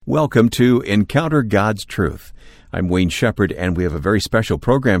Welcome to Encounter God's Truth. I'm Wayne Shepherd, and we have a very special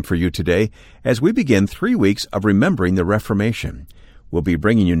program for you today as we begin 3 weeks of remembering the Reformation. We'll be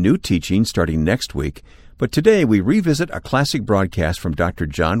bringing you new teaching starting next week, but today we revisit a classic broadcast from Dr.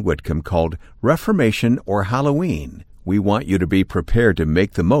 John Whitcomb called Reformation or Halloween. We want you to be prepared to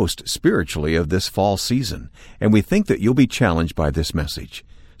make the most spiritually of this fall season, and we think that you'll be challenged by this message.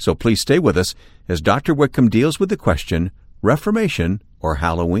 So please stay with us as Dr. Whitcomb deals with the question, Reformation or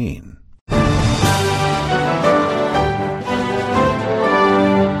Halloween.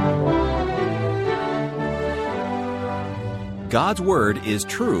 God's Word is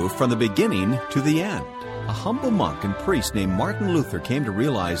true from the beginning to the end. A humble monk and priest named Martin Luther came to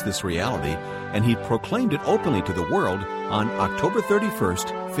realize this reality, and he proclaimed it openly to the world on October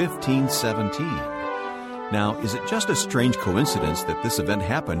 31st, 1517. Now, is it just a strange coincidence that this event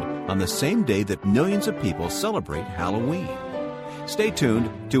happened on the same day that millions of people celebrate Halloween? Stay tuned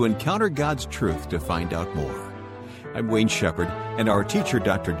to Encounter God's Truth to find out more. I'm Wayne Shepherd, and our teacher,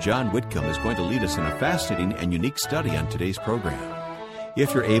 Dr. John Whitcomb, is going to lead us in a fascinating and unique study on today's program.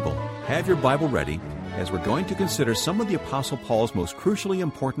 If you're able, have your Bible ready, as we're going to consider some of the Apostle Paul's most crucially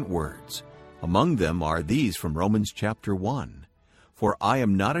important words. Among them are these from Romans chapter 1. For I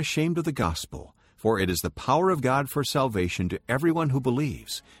am not ashamed of the gospel, for it is the power of God for salvation to everyone who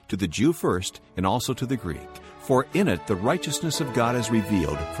believes, to the Jew first, and also to the Greek. For in it the righteousness of God is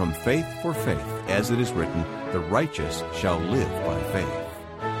revealed from faith for faith, as it is written, the righteous shall live by faith.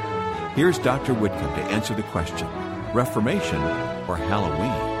 Here's Dr. Whitcomb to answer the question, Reformation or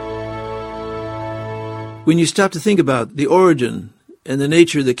Halloween? When you stop to think about the origin and the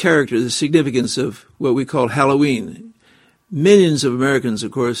nature, the character, the significance of what we call Halloween, millions of Americans,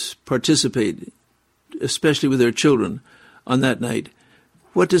 of course, participate, especially with their children, on that night.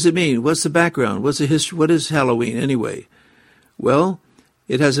 What does it mean? What's the background? What's the history? What is Halloween anyway? Well,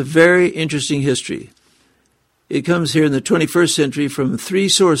 it has a very interesting history. It comes here in the 21st century from 3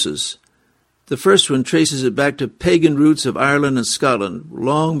 sources. The first one traces it back to pagan roots of Ireland and Scotland,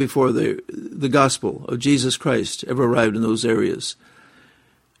 long before the gospel of Jesus Christ ever arrived in those areas.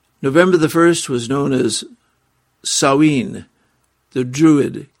 November the 1st was known as Samhain, the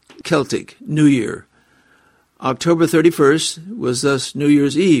Druid Celtic New Year. October 31st was thus New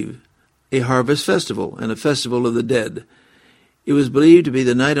Year's Eve, a harvest festival and a festival of the dead. It was believed to be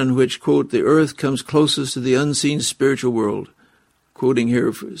the night on which, quote, the earth comes closest to the unseen spiritual world, quoting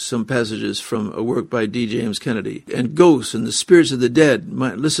here some passages from a work by D. James Kennedy. And ghosts and the spirits of the dead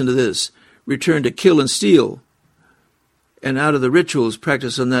might, listen to this, return to kill and steal. And out of the rituals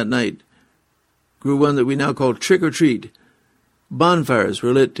practiced on that night grew one that we now call trick or treat. Bonfires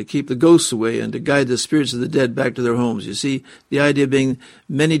were lit to keep the ghosts away and to guide the spirits of the dead back to their homes. You see, the idea being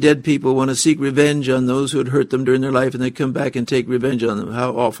many dead people want to seek revenge on those who had hurt them during their life, and they come back and take revenge on them.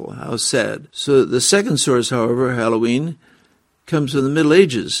 How awful, how sad. So the second source, however, Halloween, comes from the Middle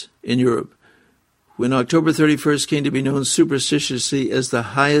Ages in Europe, when October 31st came to be known superstitiously as the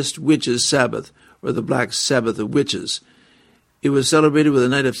highest witches' Sabbath, or the Black Sabbath of Witches. It was celebrated with a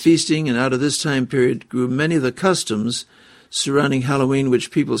night of feasting, and out of this time period grew many of the customs surrounding Halloween,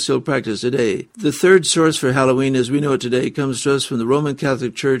 which people still practice today. The third source for Halloween, as we know it today, comes to us from the Roman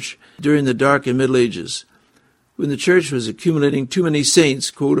Catholic Church during the Dark and Middle Ages, when the Church was accumulating too many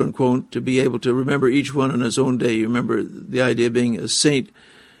saints, quote unquote, to be able to remember each one on his own day. You remember the idea being a saint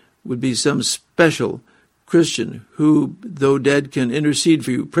would be some special Christian who, though dead, can intercede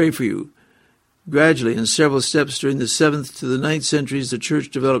for you, pray for you. Gradually, in several steps during the 7th to the 9th centuries, the Church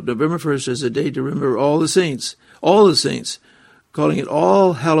developed November 1st as a day to remember all the saints, calling it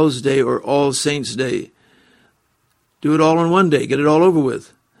All Hallows Day or All Saints' Day. Do it all in one day, get it all over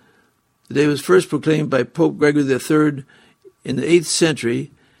with. The day was first proclaimed by Pope Gregory III in the 8th century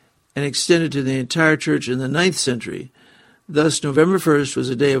and extended to the entire Church in the 9th century. Thus, November 1st was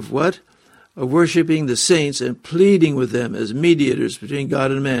a day of what? Of worshiping the saints and pleading with them as mediators between God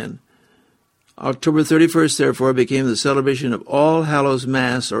and man. October 31st, therefore, became the celebration of All Hallows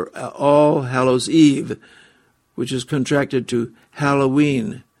Mass or All Hallows Eve, which is contracted to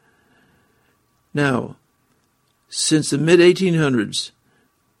Halloween. Now, since the mid-1800s,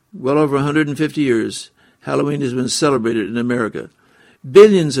 well over 150 years, Halloween has been celebrated in America.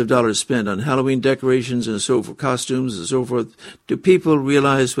 Billions of dollars spent on Halloween decorations and so forth, costumes and so forth. Do people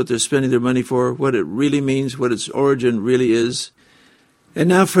realize what they're spending their money for, what it really means, what its origin really is? And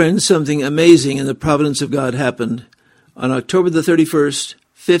now, friends, something amazing in the providence of God happened on October the 31st,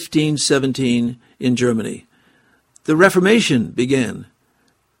 1517, in Germany. The Reformation began.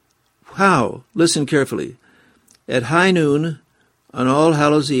 How? Listen carefully. At high noon On All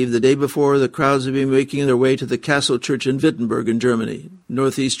Hallows Eve, the day before, the crowds had been making their way to the Castle Church in Wittenberg in Germany,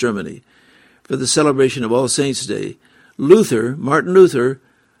 northeast Germany, for the celebration of All Saints' Day. Martin Luther,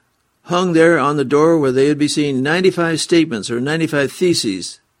 hung there on the door where they would be seeing 95 statements or 95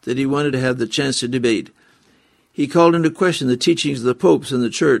 theses that he wanted to have the chance to debate. He called into question the teachings of the popes and the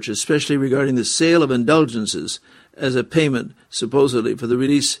church, especially regarding the sale of indulgences as a payment, supposedly, for the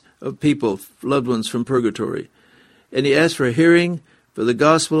release of people, loved ones from purgatory. And he asked for a hearing for the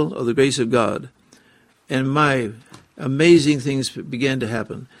gospel of the grace of God. And my amazing things began to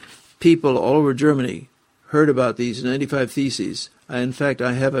happen. People all over Germany heard about these 95 theses. In fact,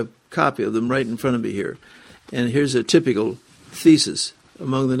 I have a copy of them right in front of me here. And here's a typical thesis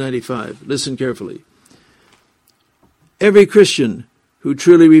among the 95. Listen carefully. Every Christian who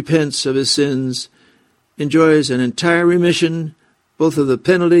truly repents of his sins enjoys an entire remission both of the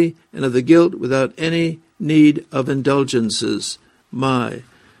penalty and of the guilt without any need of indulgences.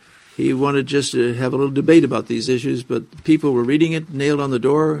 He wanted just to have a little debate about these issues, but people were reading it, nailed on the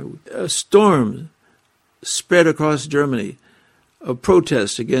door. A storm spread across Germany of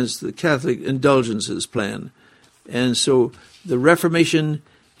protest against the Catholic indulgences plan. And so the Reformation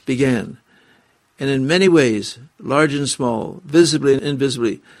began. And in many ways, large and small, visibly and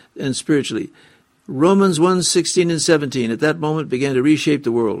invisibly, and spiritually, Romans 1:16 and 17 at that moment began to reshape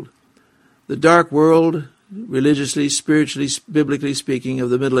the world. The dark world, religiously, spiritually, biblically speaking, of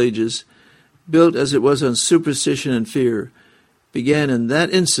the Middle Ages, built as it was on superstition and fear, began in that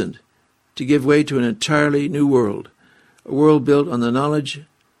instant to give way to an entirely new world, a world built on the knowledge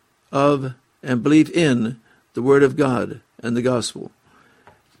of and belief in the Word of God and the Gospel.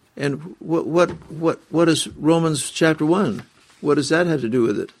 And what is Romans chapter 1? What does that have to do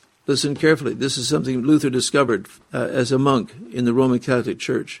with it? Listen carefully. This is something Luther discovered as a monk in the Roman Catholic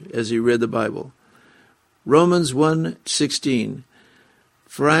Church as he read the Bible. Romans 1:16,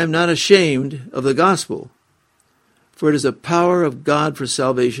 for I am not ashamed of the gospel, for it is the power of God for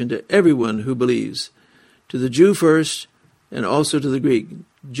salvation to everyone who believes, to the Jew first and also to the Greek,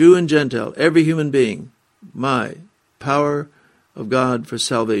 Jew and Gentile, every human being, power of God for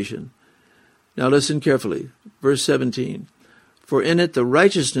salvation. Now listen carefully. Verse 17, for in it the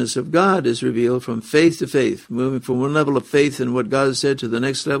righteousness of God is revealed from faith to faith, moving from one level of faith in what God has said to the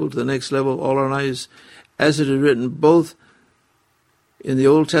next level, all our lives. As it is written, both in the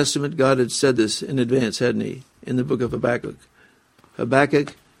Old Testament, God had said this in advance, hadn't he? In the book of Habakkuk.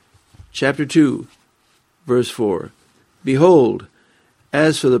 Habakkuk chapter 2, verse 4. Behold,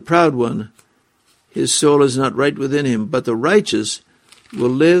 as for the proud one, his soul is not right within him, but the righteous will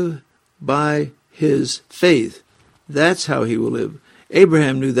live by his faith. That's how he will live.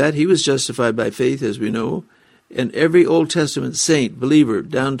 Abraham knew that. He was justified by faith, as we know. And every Old Testament saint, believer,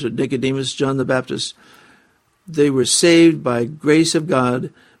 down to Nicodemus, John the Baptist, they were saved by grace of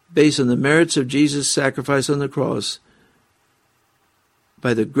God based on the merits of Jesus' sacrifice on the cross,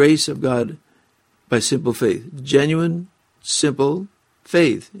 by the grace of God, by simple faith. Genuine, simple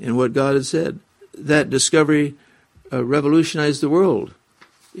faith in what God had said. That discovery revolutionized the world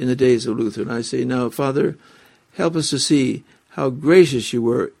in the days of Luther. And I say now, Father, help us to see how gracious you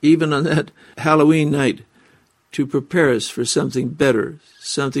were, even on that Halloween night, to prepare us for something better,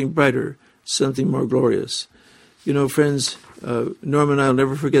 something brighter, something more glorious. You know, friends, Norm and I will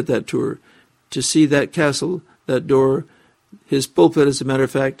never forget that tour. To see that castle, that door, his pulpit, as a matter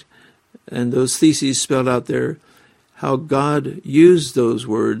of fact, and those theses spelled out there, how God used those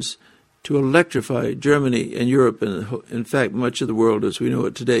words to electrify Germany and Europe and, in fact, much of the world as we know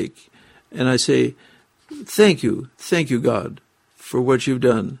it today. And I say, thank you, God, for what you've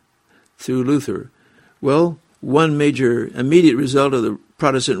done through Luther. Well, one major immediate result of the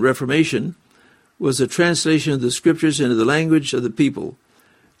Protestant Reformation was the translation of the Scriptures into the language of the people.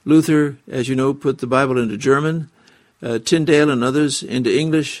 Luther, as you know, put the Bible into German, Tyndale and others into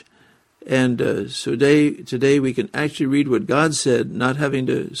English, and so today we can actually read what God said, not having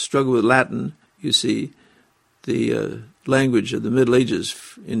to struggle with Latin, you see, the language of the Middle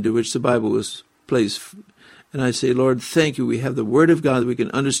Ages into which the Bible was placed. And I say, Lord, thank you. We have the Word of God. We can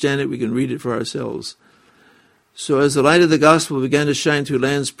understand it. We can read it for ourselves. So as the light of the gospel began to shine through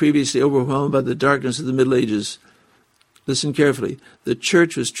lands previously overwhelmed by the darkness of the Middle Ages, listen carefully, the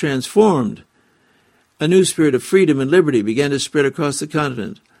church was transformed. A new spirit of freedom and liberty began to spread across the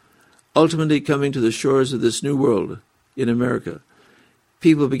continent, ultimately coming to the shores of this new world in America.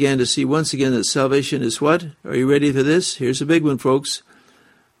 People began to see once again that salvation is what? Are you ready for this? Here's a big one, folks.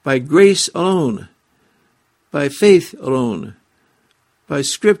 By grace alone, by faith alone, by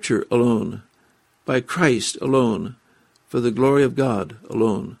Scripture alone, by Christ alone, for the glory of God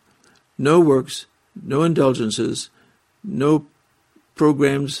alone. No works, no indulgences, no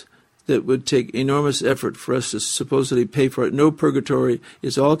programs that would take enormous effort for us to supposedly pay for it. No purgatory.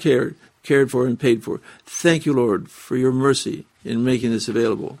 It's all cared for and paid for. Thank you, Lord, for your mercy in making this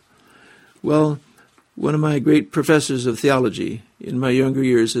available. Well, one of my great professors of theology in my younger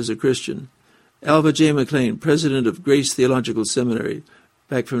years as a Christian, Alva J. McLean, president of Grace Theological Seminary,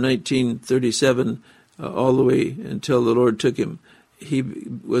 back from 1937 all the way until the Lord took him. He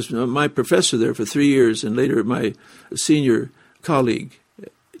was my professor there for 3 years and later my senior colleague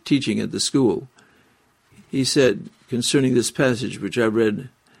teaching at the school. He said concerning this passage which I read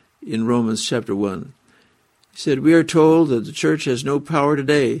in Romans chapter 1, he said, "We are told that the church has no power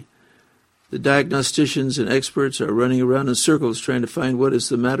today. The diagnosticians and experts are running around in circles trying to find what is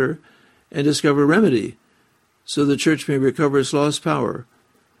the matter and discover a remedy so the church may recover its lost power.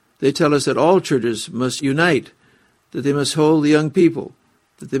 They tell us that all churches must unite, that they must hold the young people,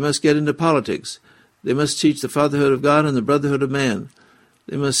 that they must get into politics, they must teach the fatherhood of God and the brotherhood of man,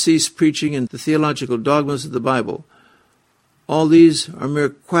 they must cease preaching in the theological dogmas of the Bible. All these are mere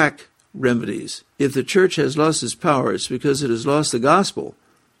quack remedies. If the church has lost its power, it's because it has lost the gospel,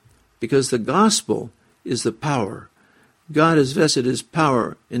 because the gospel is the power. God has vested his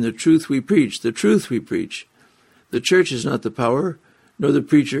power in the truth we preach, the truth we preach. The church is not the power, nor the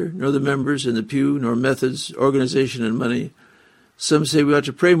preacher, nor the members in the pew, nor methods, organization, and money. Some say we ought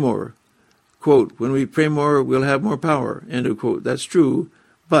to pray more. Quote, when we pray more, we'll have more power. End of quote. That's true,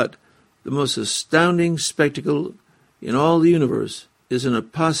 but the most astounding spectacle in all the universe is an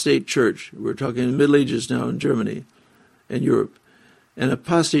apostate church. We're talking in the Middle Ages now in Germany and Europe. An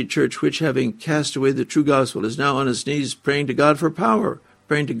apostate church which, having cast away the true gospel, is now on its knees praying to God for power,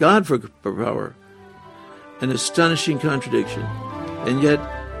 praying to God for power. An astonishing contradiction. And yet,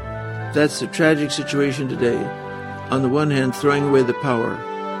 that's the tragic situation today. On the one hand, throwing away the power,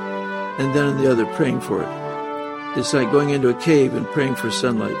 and then on the other, praying for it. It's like going into a cave and praying for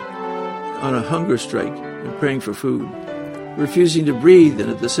sunlight, on a hunger strike and praying for food, refusing to breathe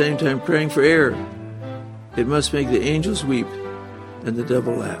and at the same time praying for air. It must make the angels weep and the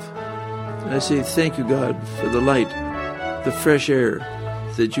devil laugh. And I say thank you, God, for the light, the fresh air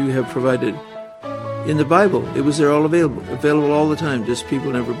that you have provided. In the Bible, it was there all available all the time. Just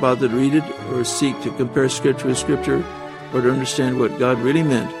people never bothered to read it or seek to compare Scripture with Scripture or to understand what God really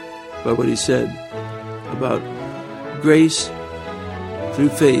meant by what he said about grace through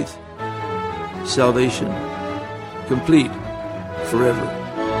faith, salvation, complete forever.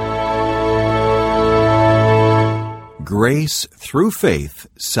 Grace through faith,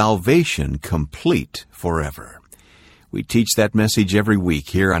 salvation complete forever. We teach that message every week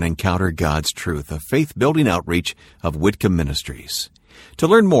here on Encounter God's Truth, a faith-building outreach of Whitcomb Ministries. To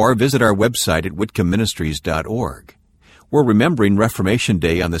learn more, visit our website at whitcombministries.org. We're remembering Reformation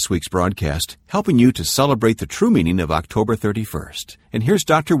Day on this week's broadcast, helping you to celebrate the true meaning of October 31st. And here's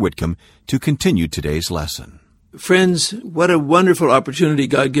Dr. Whitcomb to continue today's lesson. Friends, what a wonderful opportunity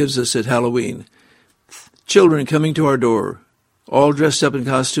God gives us at Halloween. Children coming to our door, all dressed up in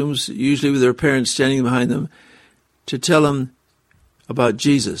costumes, usually with their parents standing behind them, to tell them about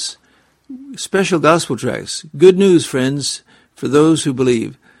Jesus. Special gospel tracts. Good news, friends, for those who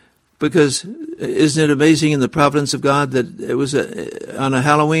believe. Because isn't it amazing in the providence of God that it was on a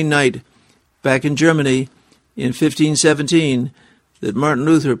Halloween night back in Germany in 1517 that Martin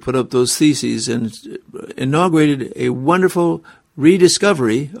Luther put up those theses and inaugurated a wonderful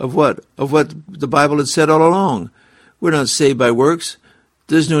rediscovery of what the Bible had said all along. We're not saved by works.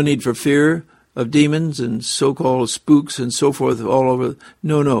 There's no need for fear of demons and so-called spooks and so forth all over.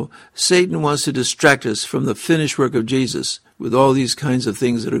 No. Satan wants to distract us from the finished work of Jesus with all these kinds of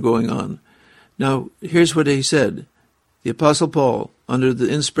things that are going on. Now, here's what he said. The Apostle Paul, under the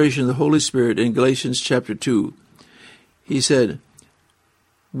inspiration of the Holy Spirit in Galatians chapter 2, he said,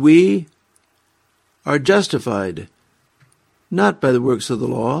 we are justified not by the works of the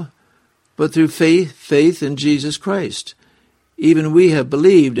law, but through faith in Jesus Christ. Even we have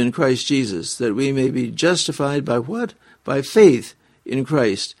believed in Christ Jesus, that we may be justified by what? By faith in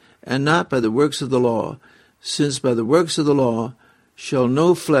Christ, and not by the works of the law, since by the works of the law shall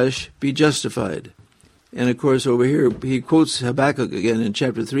no flesh be justified. And of course over here he quotes Habakkuk again in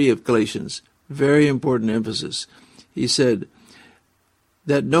chapter 3 of Galatians. Very important emphasis. He said,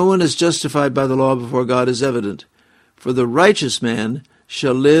 that no one is justified by the law before God is evident, for the righteous man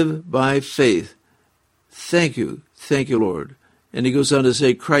shall live by faith. Thank you, Lord. And he goes on to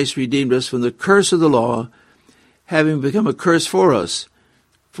say, Christ redeemed us from the curse of the law, having become a curse for us.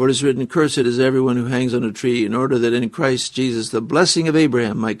 For it is written, cursed is everyone who hangs on a tree, in order that in Christ Jesus the blessing of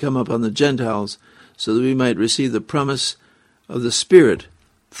Abraham might come upon the Gentiles, so that we might receive the promise of the Spirit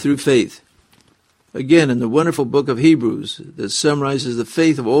through faith. Again, in the wonderful book of Hebrews that summarizes the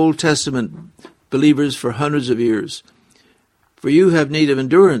faith of Old Testament believers for hundreds of years. For you have need of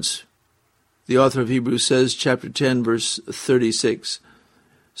endurance, the author of Hebrews says, chapter 10, verse 36,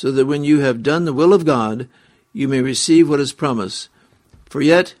 so that when you have done the will of God, you may receive what is promised. For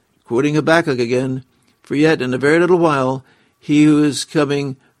yet, quoting Habakkuk again, for yet in a very little while, he who is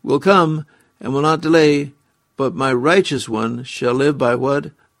coming will come and will not delay, but my righteous one shall live by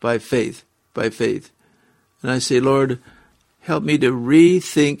what? By faith. By faith. And I say, Lord, help me to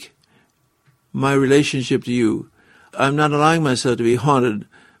rethink my relationship to you. I'm not allowing myself to be haunted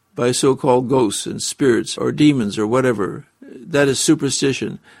by so-called ghosts and spirits or demons or whatever. That is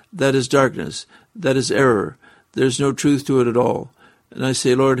superstition. That is darkness. That is error. There's no truth to it at all. And I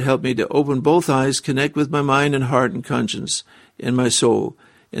say, Lord, help me to open both eyes, connect with my mind and heart and conscience and my soul,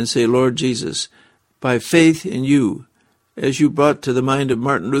 and say, Lord Jesus, by faith in you, as you brought to the mind of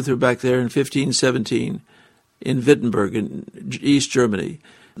Martin Luther back there in 1517 in Wittenberg in East Germany.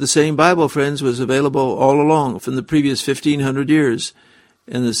 The same Bible, friends, was available all along from the previous 1,500 years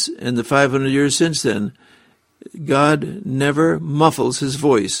and the 500 years since then. God never muffles his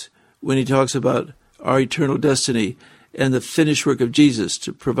voice when he talks about our eternal destiny and the finished work of Jesus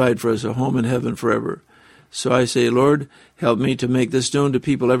to provide for us a home in heaven forever. So I say, Lord, help me to make this known to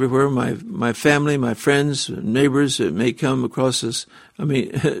people everywhere, my family, my friends, neighbors that may come across this. I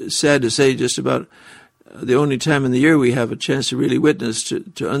mean, sad to say, just about the only time in the year we have a chance to really witness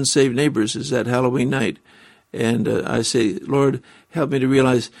to unsaved neighbors is that Halloween night. And I say, Lord, help me to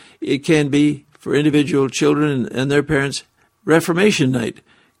realize it can be for individual children and their parents, Reformation night,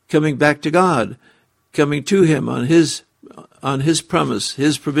 coming back to God, coming to him on his promise,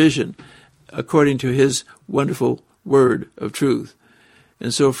 his provision, according to his wonderful word of truth.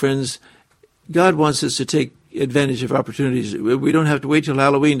 And so, friends, God wants us to take advantage of opportunities. We don't have to wait till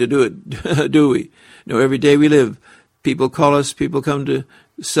Halloween to do it, do we? No, every day we live, people call us, people come to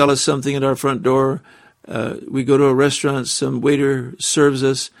sell us something at our front door. We go to a restaurant, some waiter serves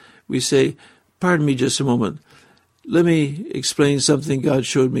us. We say, pardon me just a moment. Let me explain something God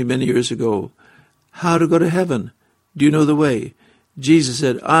showed me many years ago. How to go to heaven. Do you know the way? Jesus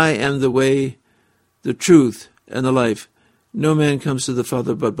said, I am the way, the truth, and the life. No man comes to the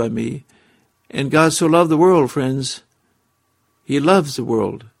Father but by me. And God so loved the world, friends. He loves the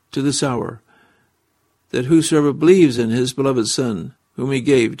world to this hour, that whosoever believes in his beloved Son, whom he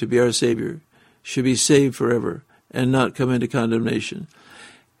gave to be our Savior, should be saved forever and not come into condemnation.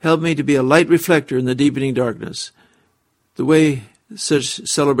 Help me to be a light reflector in the deepening darkness. The way such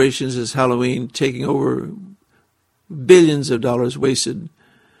celebrations as Halloween, taking over billions of dollars wasted,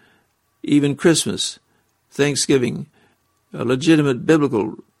 even Christmas, Thanksgiving, legitimate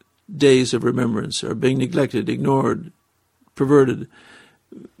biblical days of remembrance are being neglected, ignored, perverted.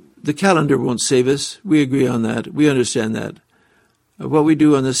 The calendar won't save us. We agree on that. We understand that. What we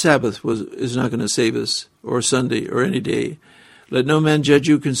do on the Sabbath is not going to save us, or Sunday, or any day. Let no man judge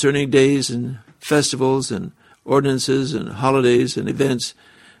you concerning days and festivals and ordinances and holidays and events,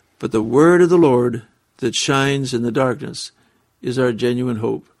 but the word of the Lord that shines in the darkness is our genuine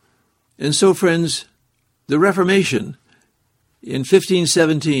hope. And so, friends, the Reformation in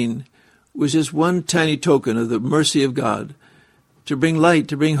 1517 was just one tiny token of the mercy of God to bring light,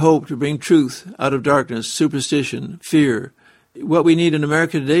 to bring hope, to bring truth out of darkness, superstition, fear. What we need in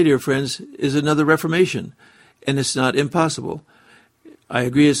America today, dear friends, is another Reformation, and it's not impossible. I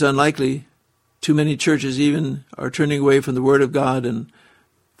agree it's unlikely. Too many churches even are turning away from the Word of God and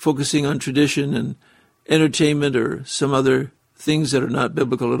focusing on tradition and entertainment or some other things that are not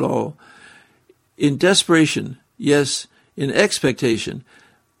biblical at all. In desperation, yes, in expectation,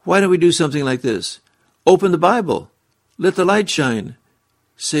 why don't we do something like this? Open the Bible. Let the light shine.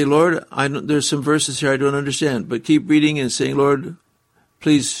 Say, Lord, there's some verses here I don't understand, but keep reading and saying, Lord,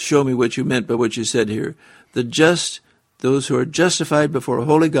 please show me what you meant by what you said here. The just, those who are justified before a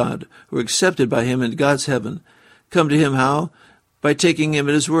holy God, who are accepted by him in God's heaven, come to him how? By taking him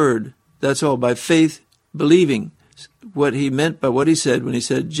at his word. That's all, by faith, believing what he meant by what he said when he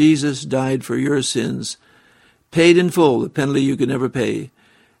said, Jesus died for your sins, paid in full the penalty you could never pay,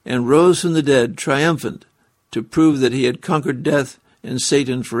 and rose from the dead triumphant to prove that he had conquered death and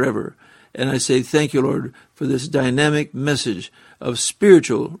Satan forever. And I say thank you, Lord, for this dynamic message of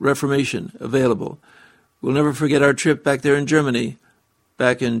spiritual reformation available. We'll never forget our trip back there in Germany,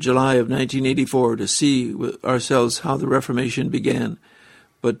 back in July of 1984, to see ourselves how the Reformation began.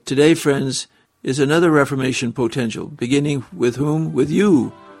 But today, friends, is another Reformation potential, beginning with whom? With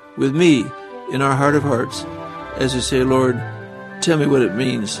you, with me, in our heart of hearts, as we say, Lord, tell me what it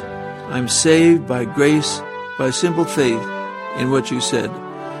means. I'm saved by grace, by simple faith in what you said.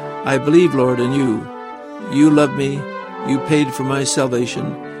 I believe, Lord, in you. You love me. You paid for my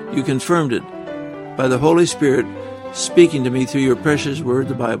salvation. You confirmed it by the Holy Spirit speaking to me through your precious word,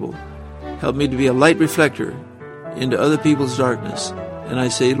 the Bible. Help me to be a light reflector into other people's darkness. And I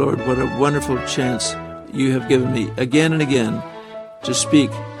say, Lord, what a wonderful chance you have given me again and again to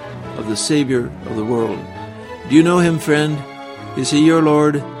speak of the Savior of the world. Do you know him, friend? Is he your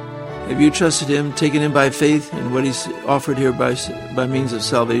Lord? Have you trusted him, taken him by faith in what he's offered here by means of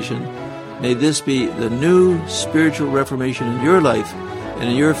salvation? May this be the new spiritual reformation in your life and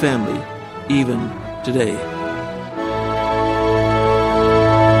in your family, even today.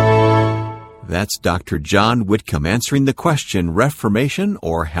 That's Dr. John Whitcomb answering the question, Reformation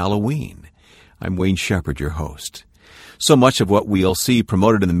or Halloween? I'm Wayne Shepherd, your host. So much of what we'll see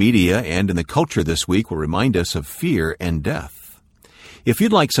promoted in the media and in the culture this week will remind us of fear and death. If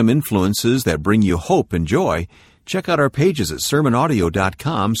you'd like some influences that bring you hope and joy, check out our pages at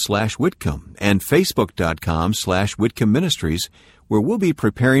sermonaudio.com/Whitcomb and facebook.com/Whitcomb Ministries, where we'll be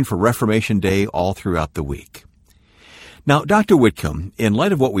preparing for Reformation Day all throughout the week. Now, Dr. Whitcomb, in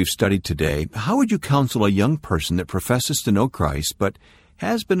light of what we've studied today, how would you counsel a young person that professes to know Christ but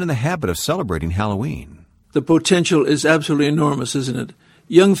has been in the habit of celebrating Halloween? The potential is absolutely enormous, isn't it?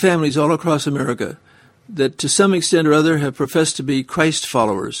 Young families all across America that to some extent or other have professed to be Christ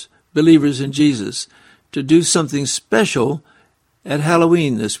followers, believers in Jesus, to do something special at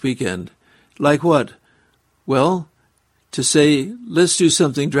Halloween this weekend. Like what? Well, to say, let's do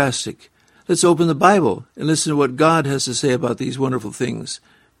something drastic. Let's open the Bible and listen to what God has to say about these wonderful things.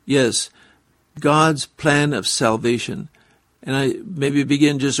 Yes, God's plan of salvation. And I maybe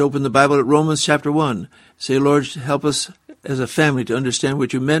begin just open the Bible at Romans chapter 1. Say, Lord, help us as a family to understand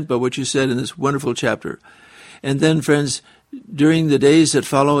what you meant by what you said in this wonderful chapter. And then, friends, during the days that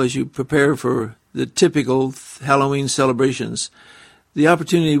follow as you prepare for the typical Halloween celebrations, the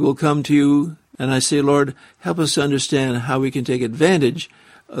opportunity will come to you, and I say, Lord, help us to understand how we can take advantage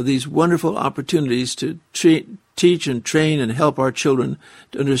of these wonderful opportunities to teach and train and help our children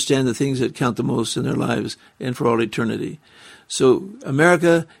to understand the things that count the most in their lives and for all eternity. So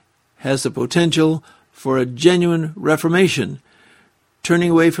America has the potential for a genuine reformation, turning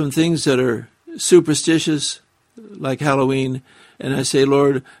away from things that are superstitious, like Halloween. And I say,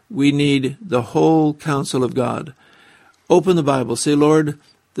 Lord, we need the whole counsel of God. Open the Bible. Say, Lord,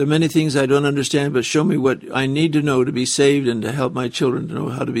 there are many things I don't understand, but show me what I need to know to be saved and to help my children to know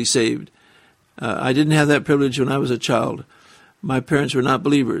how to be saved. I didn't have that privilege when I was a child. My parents were not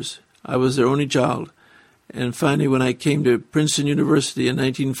believers. I was their only child. And finally, when I came to Princeton University in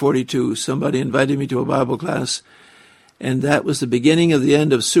 1942, somebody invited me to a Bible class, and that was the beginning of the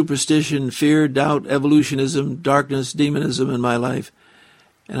end of superstition, fear, doubt, evolutionism, darkness, demonism in my life.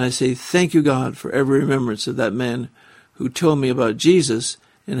 And I say, thank you, God, for every remembrance of that man who told me about Jesus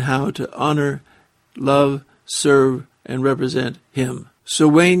and how to honor, love, serve, and represent him. So,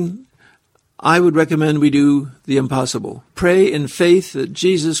 Wayne, I would recommend we do the impossible. Pray in faith that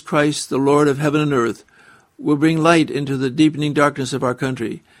Jesus Christ, the Lord of heaven and earth, will bring light into the deepening darkness of our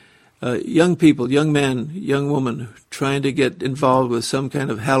country. Young people, young man, young woman, trying to get involved with some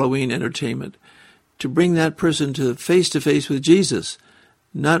kind of Halloween entertainment, to bring that person to face with Jesus,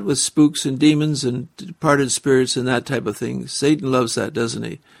 not with spooks and demons and departed spirits and that type of thing. Satan loves that, doesn't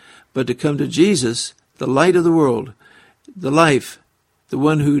he? But to come to Jesus, the light of the world, the life, the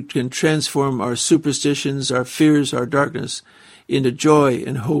one who can transform our superstitions, our fears, our darkness into joy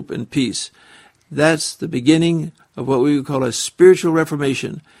and hope and peace. That's the beginning of what we would call a spiritual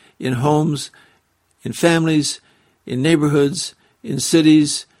reformation in homes, in families, in neighborhoods, in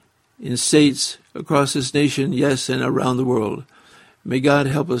cities, in states, across this nation, yes, and around the world. May God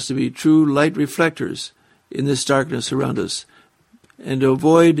help us to be true light reflectors in this darkness around us and to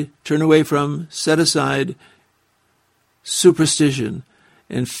avoid, turn away from, set aside superstition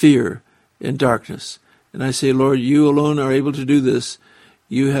and fear and darkness. And I say, Lord, you alone are able to do this.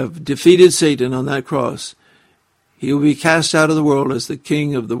 You have defeated Satan on that cross. He will be cast out of the world as the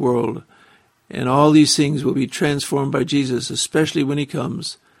king of the world. And all these things will be transformed by Jesus, especially when he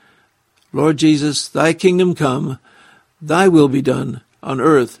comes. Lord Jesus, thy kingdom come, thy will be done on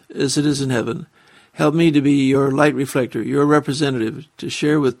earth as it is in heaven. Help me to be your light reflector, your representative, to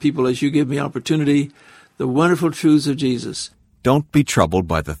share with people as you give me opportunity the wonderful truths of Jesus. Don't be troubled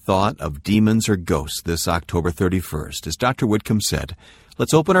by the thought of demons or ghosts this October 31st. As Dr. Whitcomb said,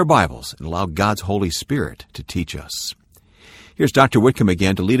 let's open our Bibles and allow God's Holy Spirit to teach us. Here's Dr. Whitcomb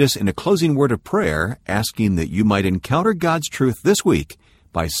again to lead us in a closing word of prayer, asking that you might encounter God's truth this week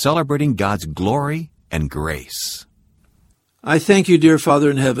by celebrating God's glory and grace. I thank you, dear Father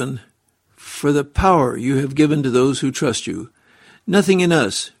in heaven, for the power you have given to those who trust you. Nothing in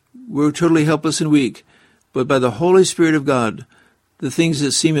us We're totally helpless and weak, but by the Holy Spirit of God, the things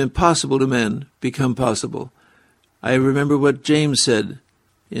that seem impossible to men become possible. I remember what James said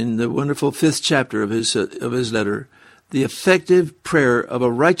in the wonderful 5th chapter of his letter. The effective prayer of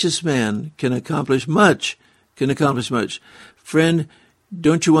a righteous man can accomplish much. Friend,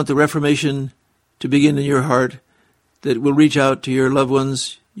 don't you want the Reformation to begin in your heart that will reach out to your loved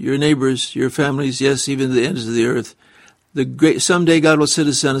ones, your neighbors, your families, yes, even the ends of the earth? Someday God will sit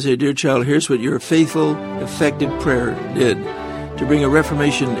us down and say, dear child, here's what your faithful, effective prayer did to bring a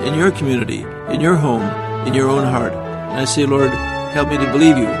reformation in your community, in your home, in your own heart. And I say, Lord, help me to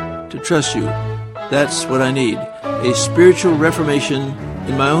believe you, to trust you. That's what I need, a spiritual reformation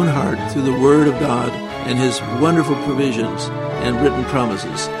in my own heart through the Word of God and His wonderful provisions and written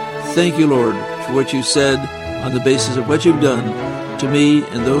promises. Thank you, Lord, for what you said on the basis of what you've done to me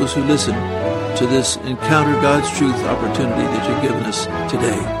and those who listen to this Encounter God's Truth opportunity that you've given us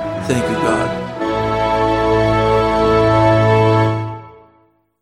today. Thank you, God.